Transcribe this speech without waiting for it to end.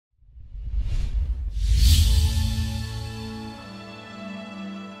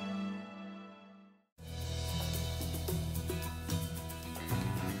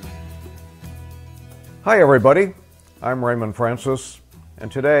Hi everybody, I'm Raymond Francis,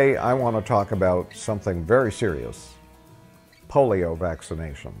 and today I want to talk about something very serious: polio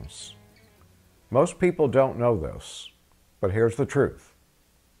vaccinations. Most people don't know this, but here's the truth.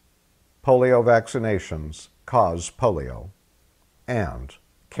 Polio vaccinations cause polio and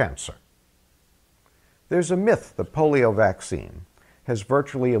cancer. There's a myth the polio vaccine has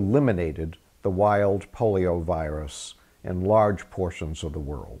virtually eliminated the wild polio virus in large portions of the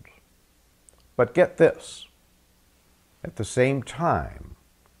world. But get this, at the same time,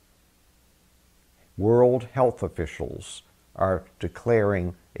 world health officials are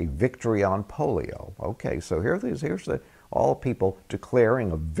declaring a victory on polio. Okay, so here's all people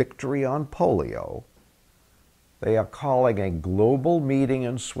declaring a victory on polio. They are calling a global meeting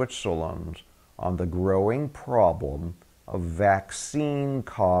in Switzerland on the growing problem of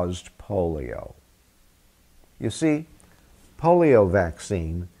vaccine-caused polio. You see, polio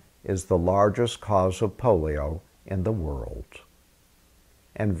vaccine is the largest cause of polio in the world.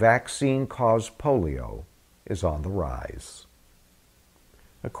 And vaccine-caused polio is on the rise.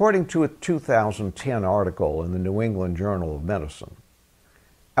 According to a 2010 article in the New England Journal of Medicine,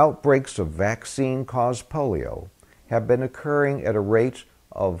 outbreaks of vaccine-caused polio have been occurring at a rate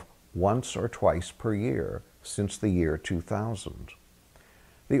of once or twice per year since the year 2000.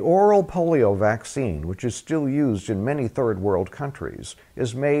 The oral polio vaccine, which is still used in many third world countries,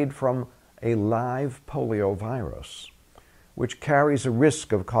 is made from a live polio virus, which carries a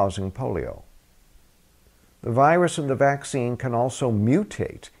risk of causing polio. The virus in the vaccine can also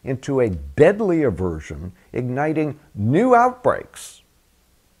mutate into a deadlier version, igniting new outbreaks.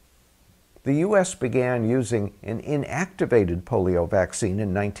 The U.S. began using an inactivated polio vaccine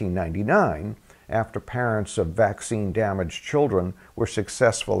in 1999, after parents of vaccine-damaged children were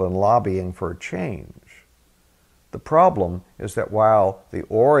successful in lobbying for a change. The problem is that while the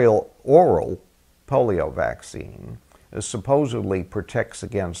oral polio vaccine supposedly protects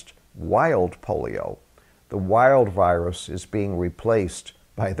against wild polio, the wild virus is being replaced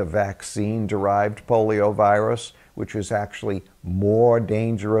by the vaccine-derived polio virus, which is actually more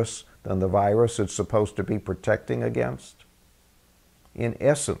dangerous than the virus it's supposed to be protecting against. In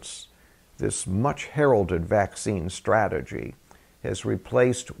essence, this much heralded vaccine strategy has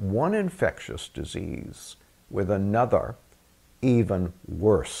replaced one infectious disease with another, even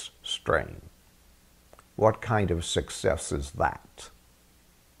worse strain. What kind of success is that?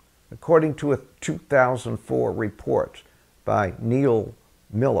 According to a 2004 report by Neil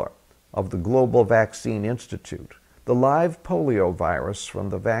Miller of the Global Vaccine Institute, the live polio virus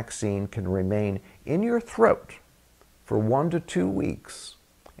from the vaccine can remain in your throat for 1 to 2 weeks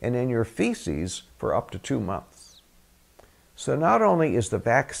and in your feces for up to 2 months. So not only is the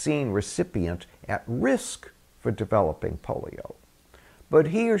vaccine recipient at risk for developing polio, but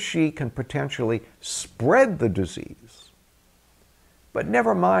he or she can potentially spread the disease. But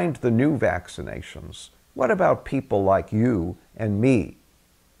never mind the new vaccinations. What about people like you and me,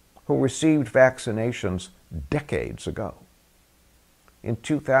 who received vaccinations decades ago? In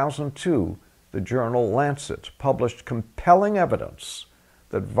 2002, the journal Lancet published compelling evidence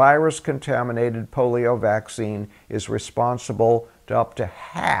that virus-contaminated polio vaccine is responsible to up to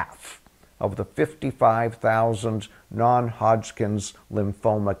half of the 55,000 non-Hodgkin's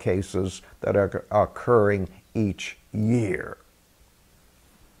lymphoma cases that are occurring each year.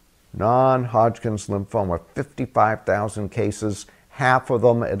 Non-Hodgkin's lymphoma, 55,000 cases,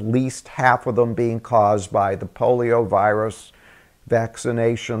 at least half of them being caused by the polio virus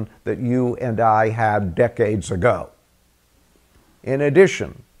vaccination that you and I had decades ago. In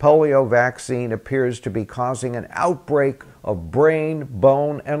addition, polio vaccine appears to be causing an outbreak of brain,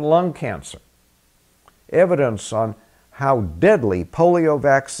 bone, and lung cancer. Evidence on how deadly polio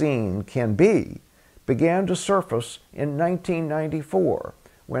vaccine can be began to surface in 1994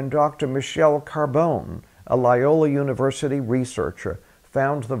 when Dr. Michel Carbone, a Loyola University researcher,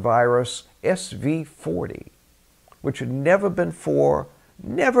 found the virus SV40, which had never before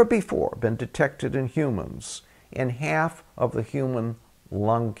been detected in humans, in half of the human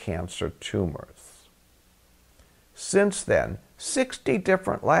lung cancer tumors. Since then, 60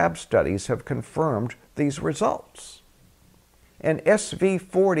 different lab studies have confirmed these results. And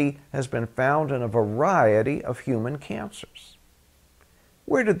SV40 has been found in a variety of human cancers.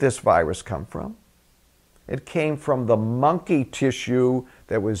 Where did this virus come from? It came from the monkey tissue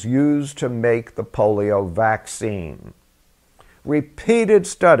that was used to make the polio vaccine. Repeated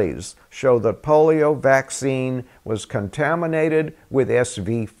studies show that polio vaccine was contaminated with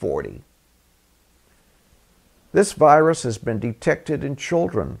SV40. This virus has been detected in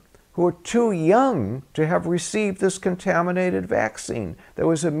children who are too young to have received this contaminated vaccine that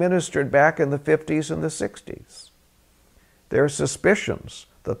was administered back in the 50s and the 60s. There are suspicions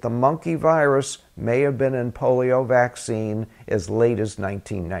that the monkey virus may have been in polio vaccine as late as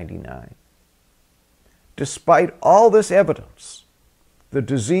 1999. Despite all this evidence, the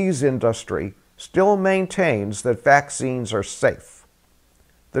disease industry still maintains that vaccines are safe.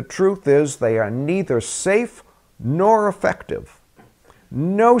 The truth is they are neither safe nor effective.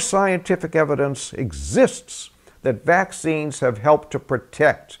 No scientific evidence exists that vaccines have helped to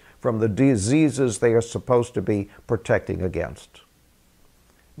protect from the diseases they are supposed to be protecting against.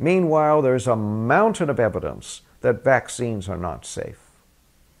 Meanwhile, there's a mountain of evidence that vaccines are not safe.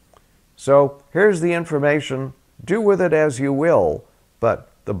 So here's the information. Do with it as you will, but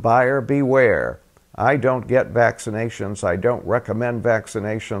the buyer beware. I don't get vaccinations. I don't recommend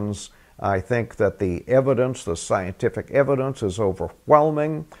vaccinations. I think that the evidence, the scientific evidence, is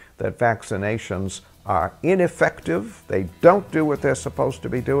overwhelming that vaccinations are ineffective. They don't do what they're supposed to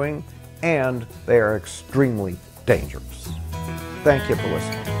be doing, and they are extremely dangerous. Thank you for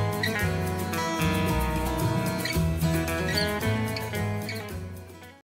listening.